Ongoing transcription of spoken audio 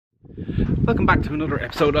Welcome back to another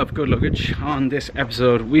episode of Good Luggage. On this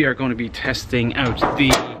episode we are going to be testing out the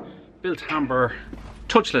Bilt Hamber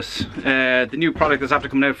Touchless, the new product that's after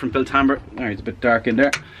coming out from Bilt Hamber. Alright, it's a bit dark in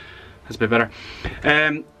there, that's a bit better.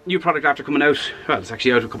 New product after coming out, well, it's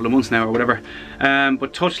actually out a couple of months now or whatever,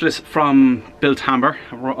 but Touchless from Bilt Hamber.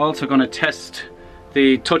 We're also going to test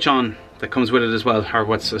the touch on that comes with it as well, or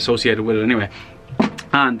what's associated with it anyway.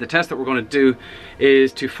 And the test that we're going to do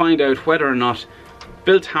is to find out whether or not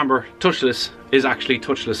Bilt Hamber Touchless is actually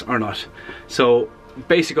touchless or not. So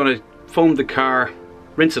basically going to foam the car,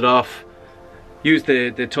 rinse it off, use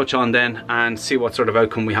the touch on then, and see what sort of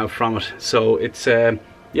outcome we have from it. So it's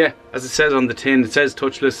yeah, as it says on the tin, it says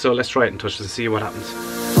touchless, so let's try it in touchless and see what happens.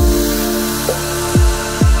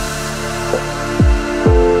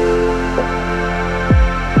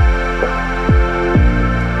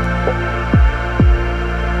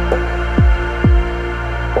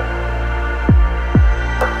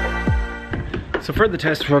 So for the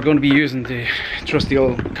test, we're going to be using the trusty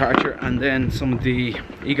old Karcher and then some of the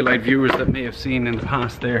eagle-eyed viewers that may have seen in the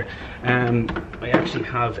past there. I actually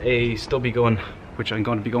have a stubby gun, which I'm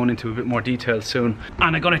going to be going into a bit more detail soon.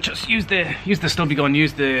 And I'm going to just use the stubby gun,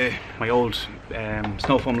 use my old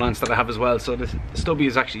snow foam lance that I have as well. So the stubby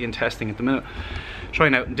is actually in testing at the minute,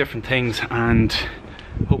 trying out different things, and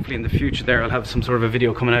hopefully in the future there I'll have some sort of a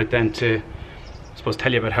video coming out then to, I suppose,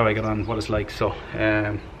 tell you about how I get on, what it's like. So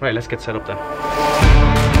right, let's get set up then.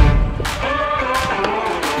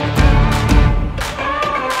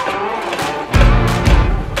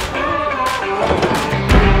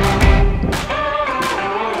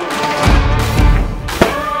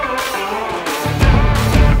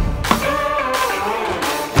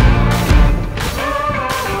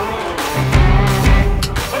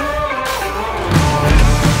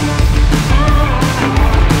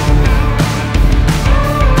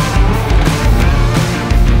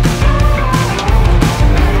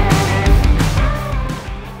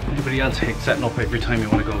 Else hate setting up every time you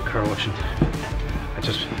want to go car washing. I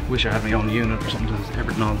just wish I had my own unit or something that's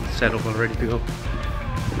everything all set up all ready to go.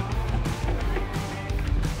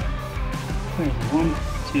 1,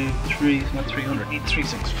 2, 3, not 300, need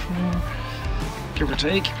 364, give or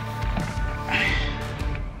take.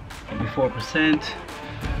 4%.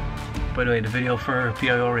 By the way, the video for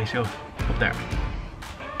PIO ratio up there.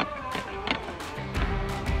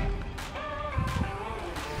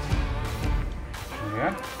 There we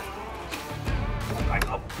are. Back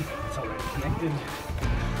up. It's already connected.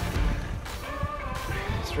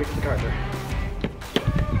 Straight to the Karcher.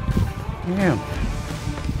 Yeah.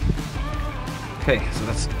 Okay, so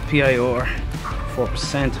that's PIR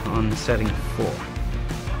 4% on setting 4.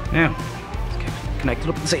 Now, let's get connected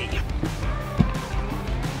up and see.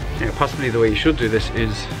 Now, possibly the way you should do this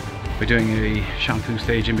is by doing a shampoo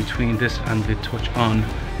stage in between this and the touch on.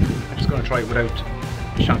 I'm just going to try it without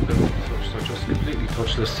shampoo, so just completely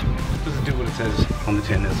touchless. Doesn't do what it says on the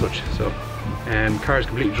tin as such. So car is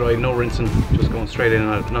completely dry, no rinsing, just going straight in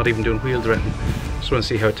and out, not even doing wheels or anything. Just want to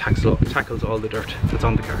see how it tackles all the dirt that's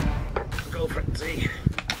on the car. Go for it and see.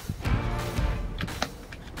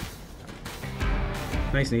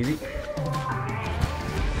 Nice and easy.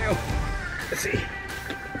 Now, let's see.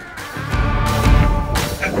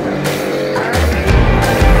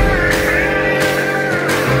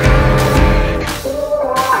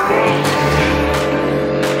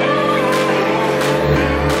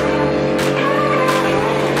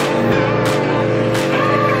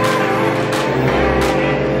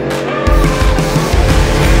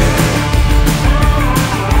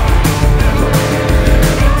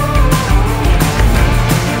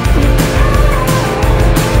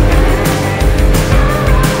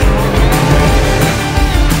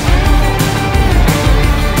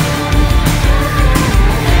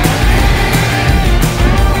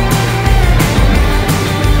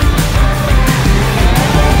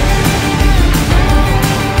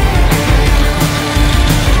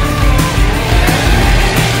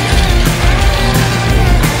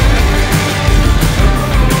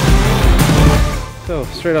 So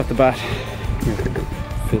straight off the bat,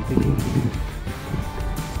 filthy.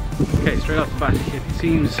 Okay, straight off the bat, it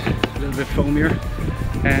seems a little bit foamier,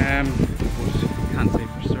 but can't say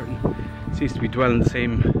for certain. It seems to be dwelling the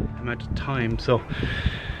same amount of time, so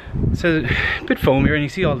it's a bit foamier, and you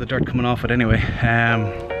see all the dirt coming off it anyway.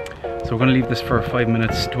 So we're going to leave this for 5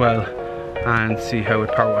 minutes dwell and see how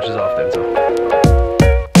it power washes off then. So.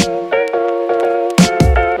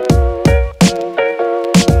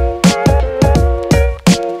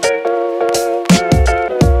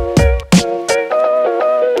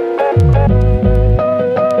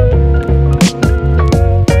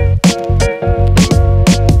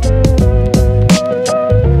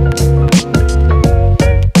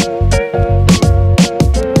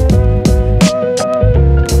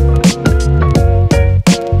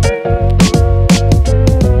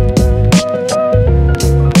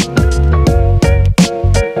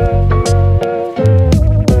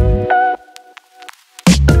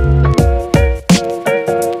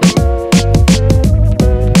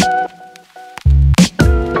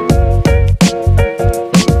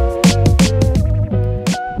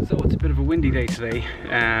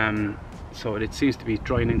 so it seems to be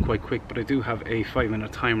drying in quite quick, but I do have a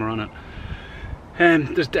 5-minute timer on it.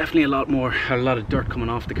 There's definitely a lot of dirt coming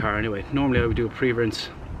off the car anyway. Normally I would do a pre-rinse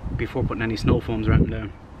before putting any snow foams around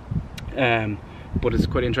down, but it's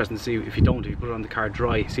quite interesting to see if you put it on the car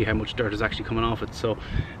dry, see how much dirt is actually coming off it. So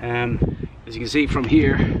as you can see from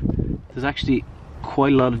here, there's actually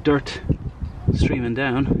quite a lot of dirt streaming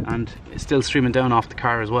down, and it's still streaming down off the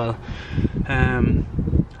car as well.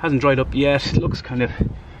 Hasn't dried up yet. It looks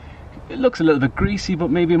a little bit greasy, but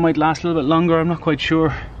maybe it might last a little bit longer, I'm not quite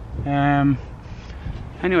sure.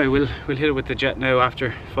 Anyway, we'll hit it with the jet now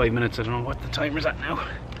after 5 minutes. I don't know what the timer's at now.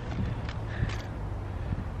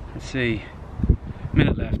 Let's see,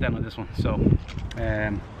 minute left then on this one, so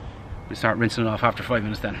we'll start rinsing it off after 5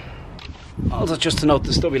 minutes then. Also, just to note,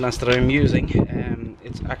 the stubby lance that I'm using,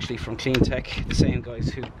 it's actually from Clean Tech, the same guys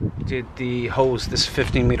who did the hose, this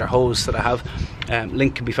 15-meter hose that I have.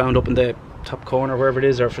 Link can be found up in the top corner, wherever it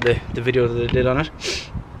is, or for the video that I did on it.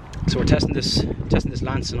 So we're testing this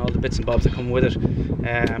lance and all the bits and bobs that come with it.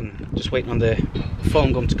 Just waiting on the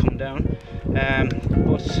foam gum to come down.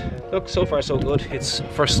 But look, so far so good. It's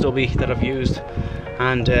first stubby that I've used,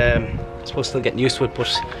 and I suppose still getting used to it,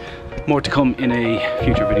 but more to come in a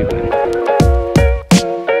future video then.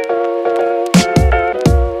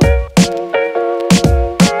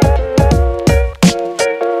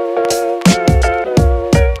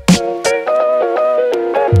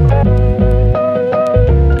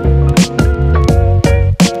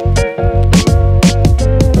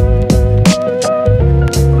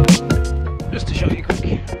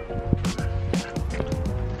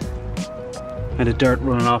 And the dirt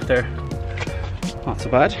running off there, not so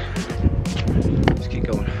bad. Just keep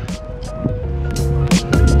going.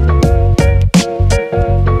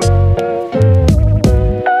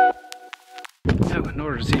 Now, in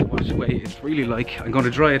order to see what way it's really like, I'm going to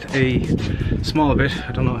dry it a small bit.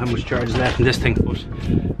 I don't know how much charge is left in this thing, but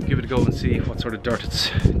give it a go and see what sort of dirt it's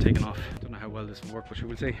taken off. Don't know how well this will work, but you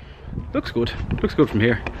will see. Looks good. Looks good from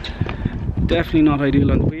here. Definitely not ideal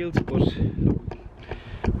on the wheels, but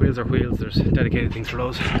wheels are wheels, there's dedicated things for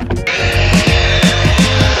those.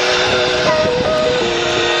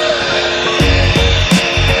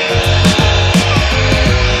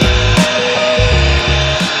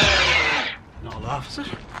 Not off, is it?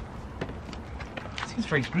 Seems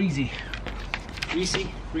very greasy. Greasy.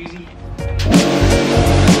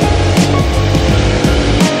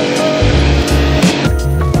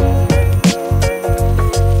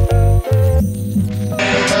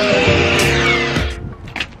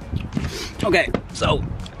 Okay, so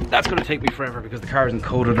that's going to take me forever because the car isn't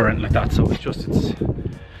coated or anything like that, so there's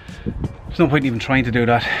no point in even trying to do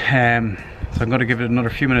that. So I'm going to give it another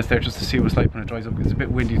few minutes there just to see what it's like when it dries up. It's a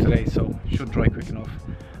bit windy today, so it should dry quick enough.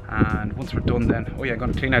 And once we're done then, oh yeah, I'm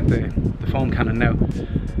going to clean out the foam cannon now.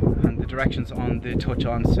 And the directions on the touch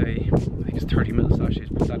on say, I think it's 30 ml sachets.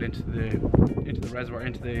 Put that into the reservoir,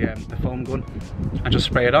 into the foam gun, and just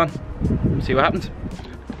spray it on. See what happens.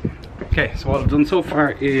 Okay, so what I've done so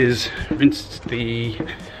far is rinse the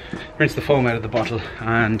foam out of the bottle,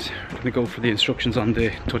 and I'm going to go for the instructions on the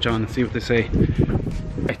touch on and see what they say.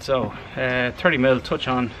 Right, so 30 ml touch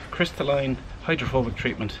on crystalline hydrophobic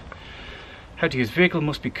treatment. How to use: vehicle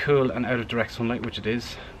must be cool and out of direct sunlight, which it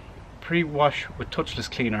is. Pre-wash with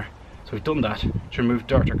touchless cleaner. So we've done that to remove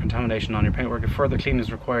dirt or contamination on your paintwork. If further cleaning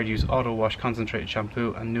is required, use auto wash, concentrated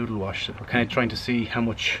shampoo and noodle wash. So we're kind of trying to see how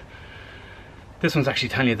much. This one's actually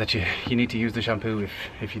telling you that you need to use the shampoo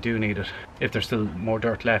if you do need it, if there's still more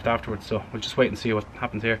dirt left afterwards. So we'll just wait and see what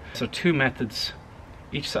happens here. So 2 methods: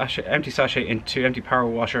 each sachet, empty sachet into empty power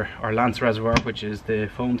washer or lance reservoir, which is the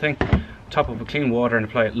foam thing, top up with clean water and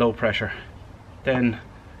apply at low pressure. Then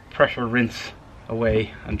pressure rinse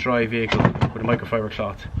away and dry vehicle with a microfiber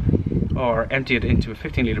cloth. Or empty it into a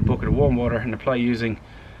 15-litre bucket of warm water and apply using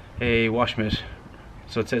a wash mitt.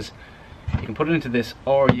 So it says you can put it into this,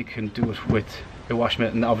 or you can do it with a wash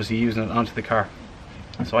mitt and obviously using it onto the car.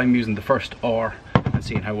 So I'm using the first or and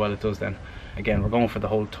seeing how well it does then. Again, we're going for the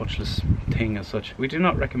whole touchless thing as such. We do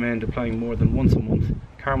not recommend applying more than once a month.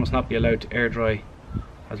 Car must not be allowed to air dry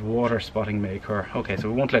as water spotting may occur. Okay, so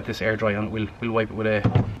we won't let this air dry on it. We'll wipe it with a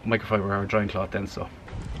microfiber or a drying cloth then. So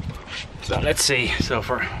let's see. So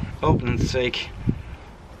for opening's sake,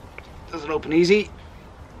 does it open easy? It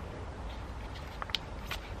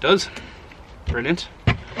does. Brilliant.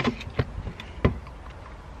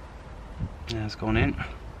 Yeah, it's going in.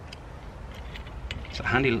 It's a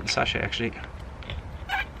handy little sachet actually.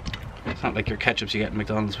 It's not like your ketchups you get at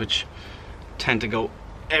McDonald's, which tend to go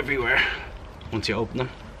everywhere once you open them.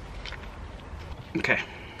 Okay,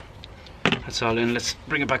 that's all in. Let's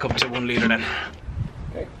bring it back up to 1 litre then.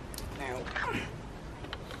 Okay, now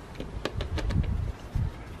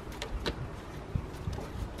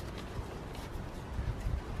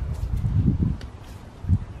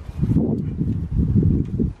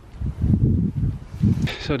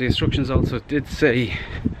So the instructions also did say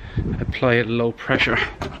apply at low pressure.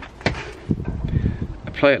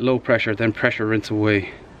 Apply at low pressure, then pressure rinse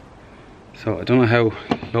away. So I don't know how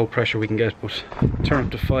low pressure we can get, but turn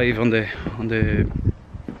up to 5 on the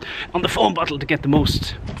foam bottle to get the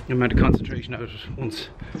most amount of concentration out of it once.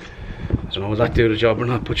 I don't know, will that do the job or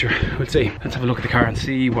not, but sure, we'll see. Let's have a look at the car and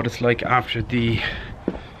see what it's like after the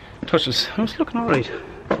touchless. Oh, it's looking alright.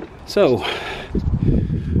 So,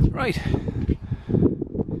 right,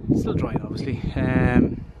 it's still drying obviously.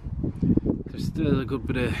 There's still a good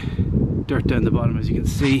bit of dirt down the bottom, as you can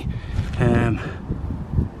see. On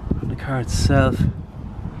the car itself,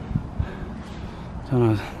 I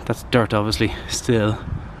don't know, that's dirt obviously still,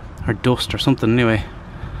 or dust or something anyway.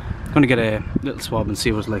 I'm going to get a little swab and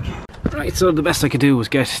see what it's like. Right, so the best I could do was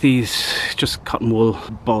get these just cotton wool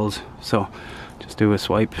balls, so just do a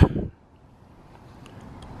swipe. I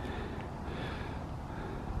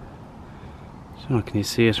don't know, can you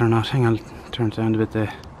see it or not? Hang on, turn it down a bit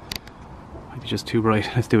there. Might be just too bright.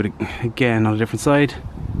 Let's do it again on a different side.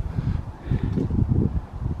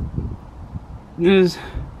 There's a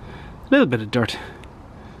little bit of dirt,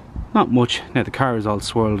 not much. Now the car is all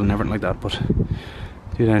swirled and everything like that, but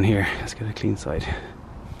do down here. Let's get a clean side.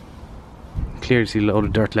 Clearly see a load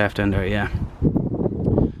of dirt left in there, yeah.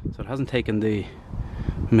 So it hasn't taken the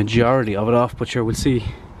majority of it off, but sure, we'll see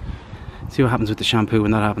what happens with the shampoo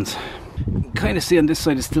when that happens. Kind of see on this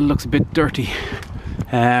side it still looks a bit dirty.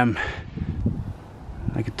 Like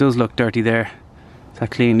it does look dirty there. Is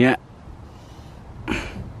that clean? Yeah.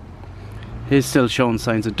 It is still showing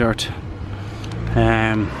signs of dirt.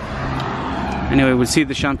 Anyway, we'll see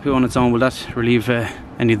the shampoo on its own. Will that relieve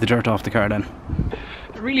any of the dirt off the car then?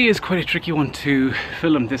 It really is quite a tricky one to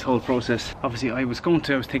film this whole process. Obviously I was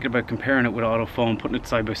thinking about comparing it with auto foam, putting it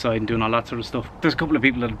side by side and doing all that sort of stuff. There's a couple of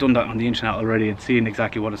people that have done that on the internet already and seen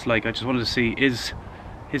exactly what it's like. I just wanted to see, is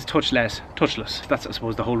touchless. That's, I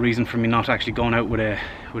suppose, the whole reason for me not actually going out with a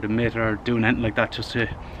mitt or doing anything like that, just to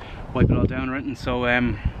wipe it all down or anything. So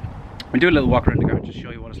we'll do a little walk around the car just to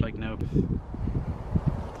show you what it's like now.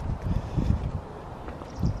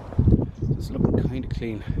 It's looking kind of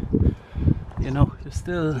clean. You know, there's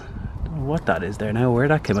still, I don't know what that is there now, where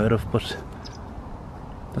that came out of, but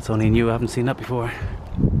that's only new, I haven't seen that before.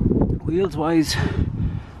 Wheels wise,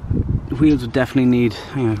 the wheels would definitely need,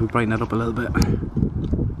 hang on, we'll brighten that up a little bit.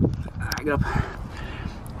 Get up.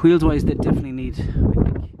 Wheels wise, they definitely need, I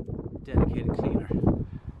think, dedicated cleaner.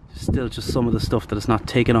 Still just some of the stuff that is not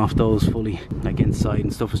taken off those fully, like inside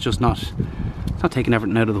and stuff, it's just not, it's not taking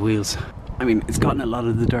everything out of the wheels. I mean, it's gotten a lot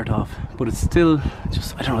of the dirt off, but it's still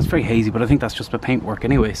just, I don't know, it's very hazy, but I think that's just the paint work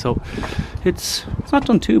anyway, so it's not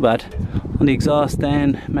done too bad. On the exhaust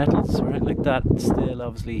then, metals or anything like that, it's still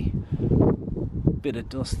obviously a bit of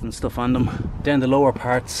dust and stuff on them. Down the lower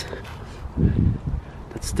parts,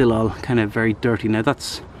 that's still all kind of very dirty. Now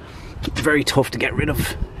that's very tough to get rid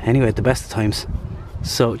of anyway at the best of times,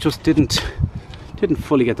 so just didn't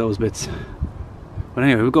fully get those bits. But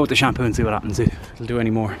anyway, we'll go with the shampoo and see what happens, if it'll do any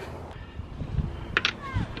more.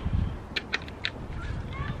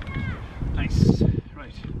 Nice.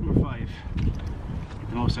 Right, number 5. Get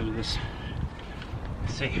the most out of this.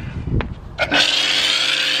 Let's see.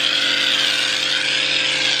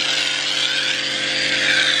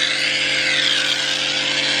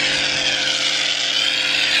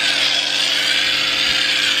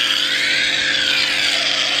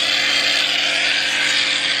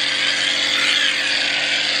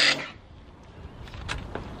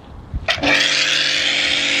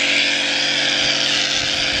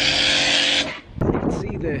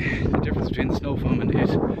 The difference between the snow foam and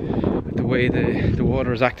it, the way the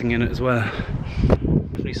water is acting in it as well.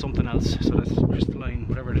 Definitely something else. So that's crystalline,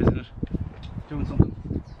 whatever it is in it, doing something.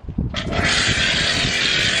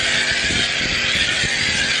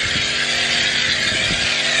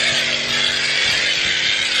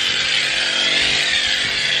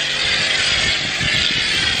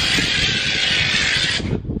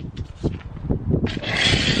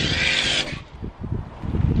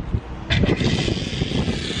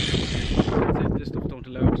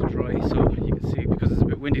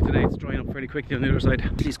 Quickly on the other side.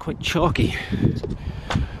 It is quite chalky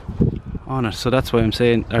on it, so that's why I'm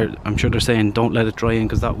saying, or I'm sure they're saying, don't let it dry in,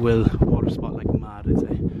 because that will water spot like mad, I'd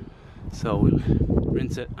say. So we'll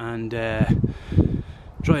rinse it and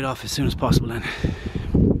dry it off as soon as possible then.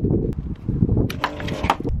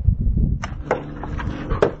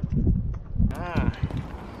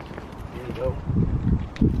 Here we go.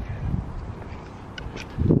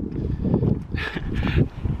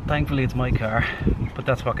 Thankfully it's my car, but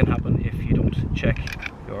that's what can happen if you don't check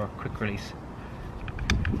your quick release.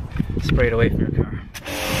 Spray it away from your car.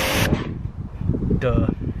 Duh.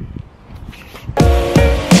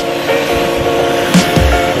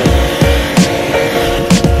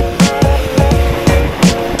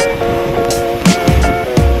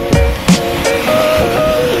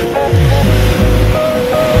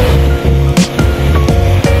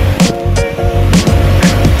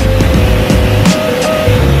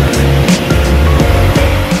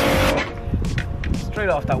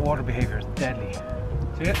 water behaviour is deadly.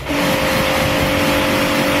 See it?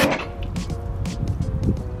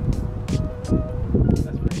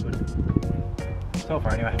 That's pretty good. So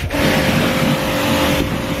far anyway.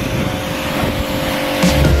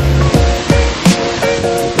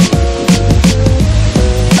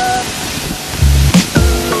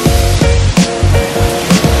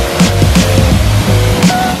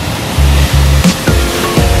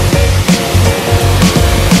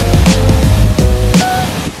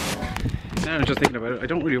 I'm just thinking about it. I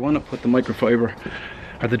don't really want to put the microfiber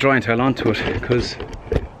or the drying towel onto it because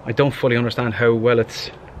I don't fully understand how well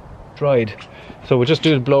it's dried. So we'll just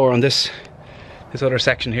do the blower on this other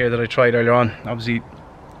section here that I tried earlier on. Obviously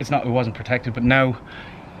it wasn't protected, but now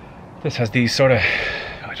this has these sort of,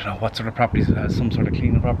 I don't know what sort of properties it has, some sort of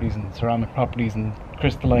cleaning properties and ceramic properties and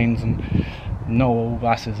crystallines and no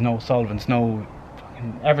acids, no solvents, no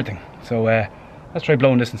fucking everything. So let's try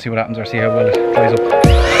blowing this and see what happens, or see how well it dries up.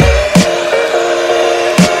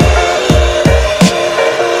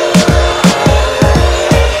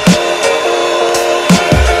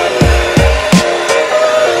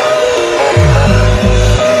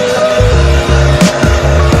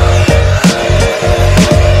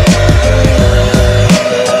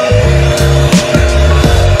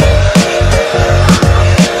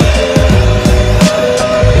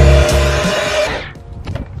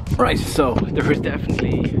 Right, so there was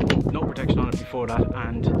definitely no protection on it before that,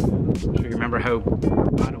 and I'm sure you remember how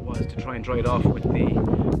bad it was to try and dry it off with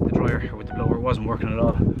the dryer or with the blower. It wasn't working at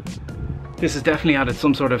all. This has definitely added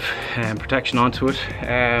some sort of protection onto it.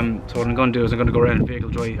 So what I'm going to do is I'm going to go around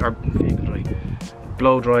and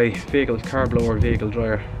blow dry, car blower, vehicle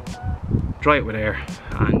dryer, dry it with air,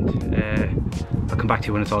 and I'll come back to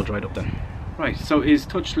you when it's all dried up then. Right, so is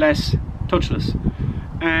Touchless touchless?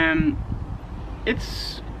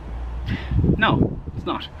 No, it's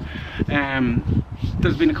not.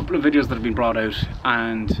 There's been a couple of videos that have been brought out,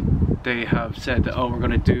 and they have said that, oh, we're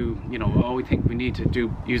going to do, you know, oh, we think we need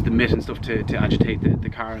to use the mitt and stuff to agitate the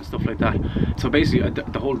car and stuff like that. So basically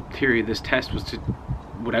the whole theory of this test was to,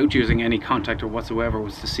 without using any contactor whatsoever,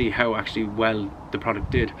 was to see how actually well the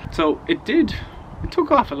product did. So it did. It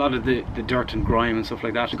took off a lot of the dirt and grime and stuff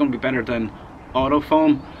like that. It's going to be better than auto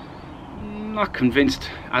foam. Not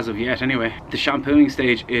convinced as of yet anyway. The shampooing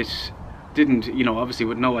stage, it didn't, you know, obviously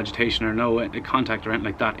with no agitation or no contact or anything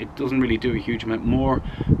like that, it doesn't really do a huge amount more,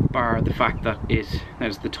 bar the fact that it's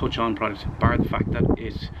the touch on product, bar the fact that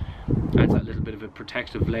it adds that little bit of a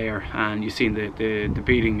protective layer, and you've seen the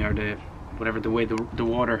beading or the whatever, the way the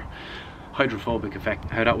water hydrophobic effect,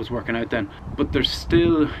 how that was working out then. But there's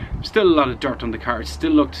still a lot of dirt on the car. It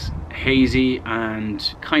still looks hazy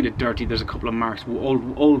and kind of dirty. There's a couple of marks,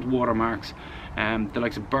 old water marks, the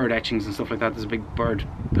likes of bird etchings and stuff like that. There's a big bird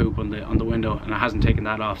poop on the window, and it hasn't taken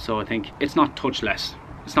that off. So I think it's not touchless.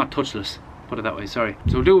 It's not touchless, put it that way, sorry.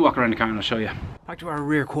 So we'll do a walk around the car and I'll show you. Back to our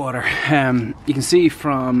rear quarter. You can see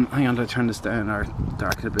from, hang on, let's turn this down or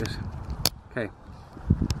darken it a bit. Okay,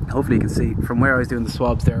 hopefully you can see from where I was doing the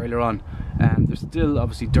swabs there earlier on. There's still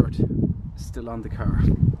obviously dirt still on the car,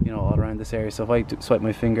 you know, all around this area. So if I swipe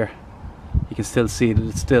my finger, you can still see that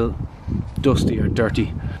it's still dusty or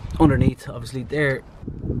dirty. Underneath, obviously there,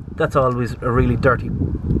 that's always a really dirty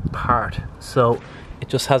part. So it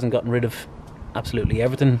just hasn't gotten rid of absolutely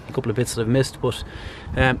everything. A couple of bits that I've missed, but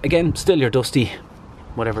again, still your dusty,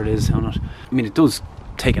 whatever it is on it. I mean, it does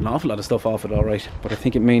take an awful lot of stuff off it, all right, but I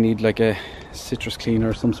think it may need like a citrus cleaner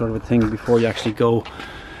or some sort of a thing before you actually go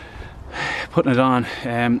putting it on.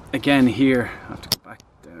 Again here, I have to go back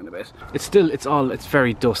down a bit. It's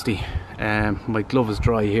very dusty. My glove is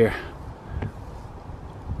dry here.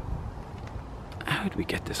 How do we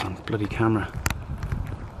get this on bloody camera?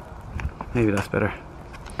 Maybe that's better.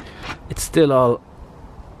 It's still all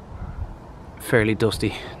fairly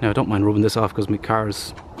dusty. Now I don't mind rubbing this off because my car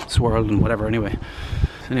is swirled and whatever anyway.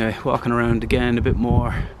 So anyway, walking around again a bit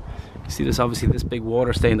more. You see this, obviously this big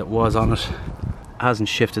water stain that was on it hasn't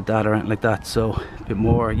shifted that or anything like that, so a bit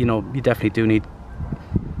more, you know, you definitely do need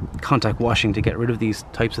contact washing to get rid of these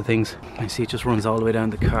types of things. I see it just runs all the way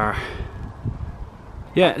down the car.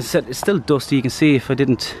 Yeah, as I said, it's still dusty. You can see if I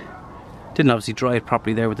didn't obviously dry it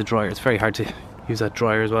properly there with the dryer. It's very hard to use that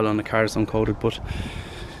dryer as well on the car that's uncoated, but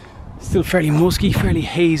still fairly musky, fairly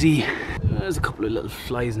hazy. There's a couple of little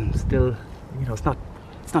flies, and still, you know, it's not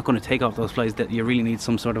going to take off those flies. That you really need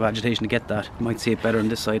some sort of agitation to get that. You might see it better on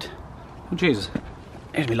this side. Oh Jesus,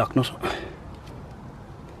 there's my lock nut.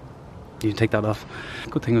 You can take that off.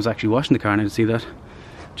 Good thing I was actually washing the car and I didn't see that.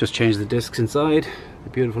 Just changed the discs inside.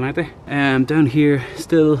 They're beautiful, aren't they? Down here,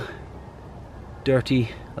 still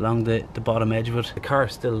dirty along the bottom edge of it. The car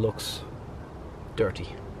still looks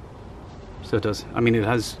dirty. So it does. I mean, it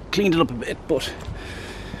has cleaned it up a bit, but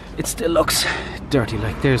it still looks dirty.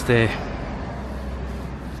 Like there's the,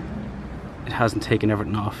 it hasn't taken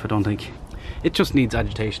everything off, I don't think. It just needs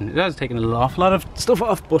agitation. It has taken an awful lot of stuff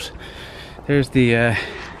off, but there's the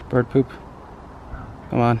bird poop.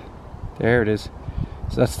 Come on, there it is.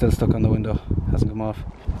 So that's still stuck on the window, hasn't come off.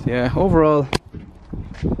 So yeah, overall,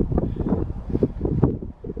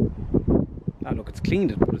 look, it's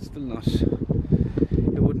cleaned it, but it's still not,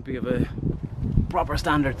 it wouldn't be of a proper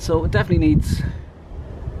standard. So it definitely needs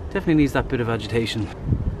that bit of agitation.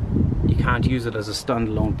 You can't use it as a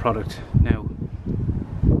standalone product now.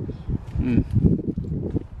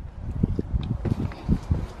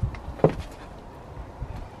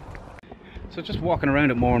 So just walking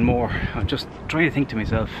around it more and more, I'm just trying to think to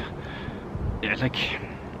myself, yeah, like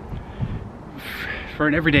for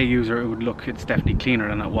an everyday user, it would look, it's definitely cleaner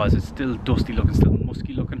than it was. It's still dusty looking, still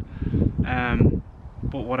musky looking.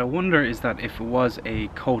 But what I wonder is that if it was a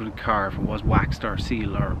coated car, if it was waxed or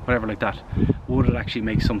sealed or whatever like that, would it actually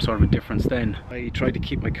make some sort of a difference then? I tried to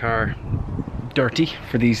keep my car dirty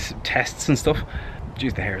for these tests and stuff.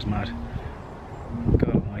 Jeez, the hair is mad.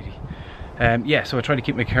 God almighty. Yeah, so I tried to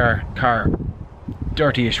keep my car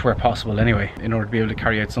dirty-ish where possible anyway, in order to be able to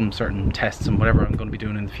carry out some certain tests and whatever I'm going to be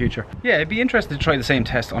doing in the future. Yeah, it'd be interesting to try the same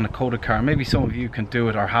test on a coated car. Maybe some of you can do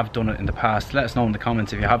it or have done it in the past. Let us know in the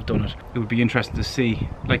comments if you have done it. It would be interesting to see.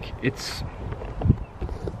 Like, it's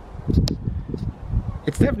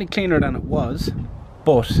definitely cleaner than it was,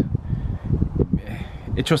 but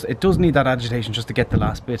it does need that agitation just to get the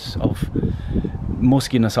last bit of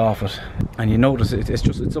muskiness off it. And you notice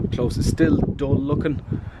it's up close, it's still dull looking.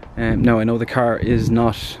 Now I know the car is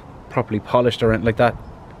not properly polished or anything like that.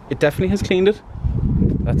 It definitely has cleaned it.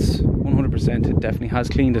 That's 100%. It definitely has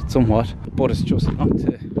cleaned it somewhat, but it's just not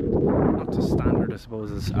to standard, I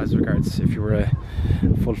suppose, as regards if you were a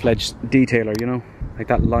full-fledged detailer, you know. Like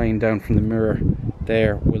that line down from the mirror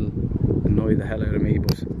there will annoy the hell out of me,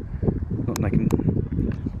 but nothing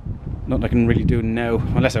I can really do now,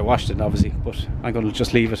 unless I washed it obviously, but I'm going to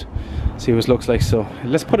just leave it, see what it looks like. So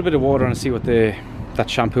let's put a bit of water on and see what that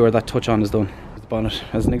shampoo or that touch on has done. The bonnet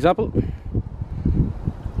as an example,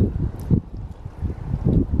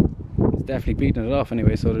 it's definitely beating it off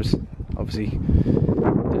anyway, so there's obviously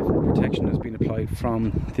definite protection has been applied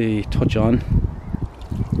from the touch on.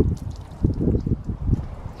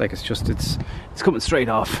 Like it's coming straight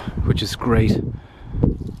off, which is great.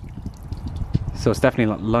 So it's definitely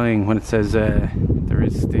not lying when it says there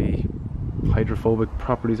is the hydrophobic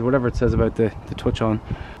properties or whatever it says about the touch on.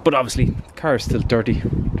 But obviously the car is still dirty.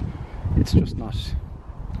 It's just not,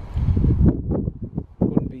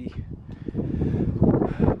 wouldn't be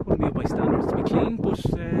of my standards to be clean, but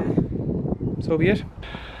so be it.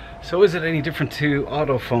 So is it any different to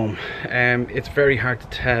auto foam? It's very hard to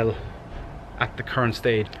tell at the current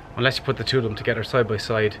stage. Unless you put the two of them together side by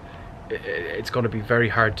side, it's going to be very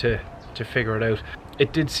hard to figure it out.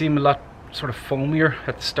 It did seem a lot sort of foamier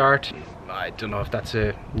at the start. I don't know if that's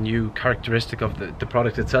a new characteristic of the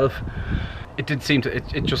product itself. It did seem to,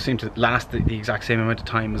 it just seemed to last the exact same amount of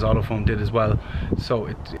time as auto foam did as well.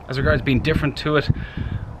 So as regards being different to it,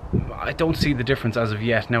 I don't see the difference as of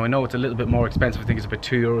yet. Now I know it's a little bit more expensive. I think it's about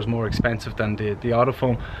 €2 more expensive than the auto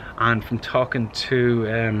foam. And from talking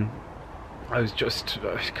to I was just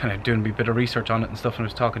kind of doing a bit of research on it and stuff, and I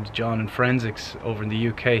was talking to John in Forensics over in the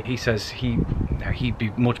UK. He says he'd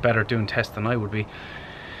be much better doing tests than I would be.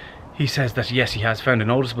 He says that yes, he has found a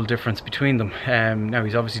noticeable difference between them. Now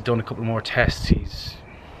he's obviously done a couple more tests. He's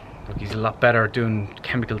a lot better at doing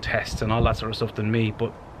chemical tests and all that sort of stuff than me.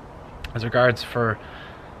 But as regards for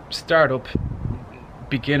startup,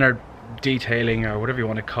 beginner detailing or whatever you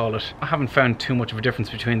want to call it, I haven't found too much of a difference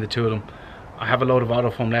between the two of them. I have a load of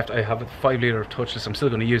auto foam left. I have a 5 litre of Touchless. I'm still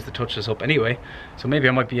going to use the Touchless up anyway, so maybe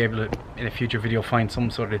I might be able to in a future video find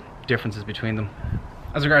some sort of differences between them.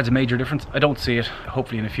 As regards a major difference, I don't see it.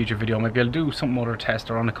 Hopefully in a future video I might be able to do some motor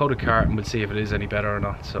test or on a coated car, and we'll see if it is any better or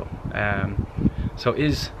not. So so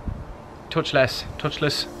is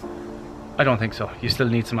touchless? I don't think so. You still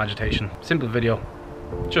need some agitation. Simple video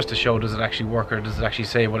just to show, does it actually work, or does it actually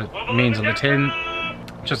say what it means on the tin?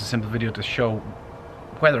 Just a simple video to show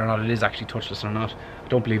whether or not it is actually touchless or not. I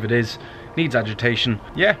don't believe it is. Needs agitation.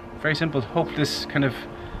 Yeah, very simple. Hope this kind of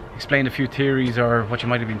explained a few theories or what you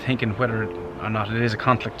might have been thinking, whether or not it is a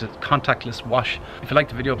contactless wash. If you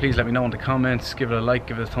liked the video, please let me know in the comments. Give it a like,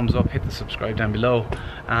 give it a thumbs up, hit the subscribe down below,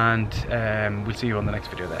 and we'll see you on the next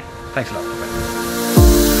video then. Thanks a lot.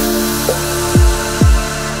 Bye.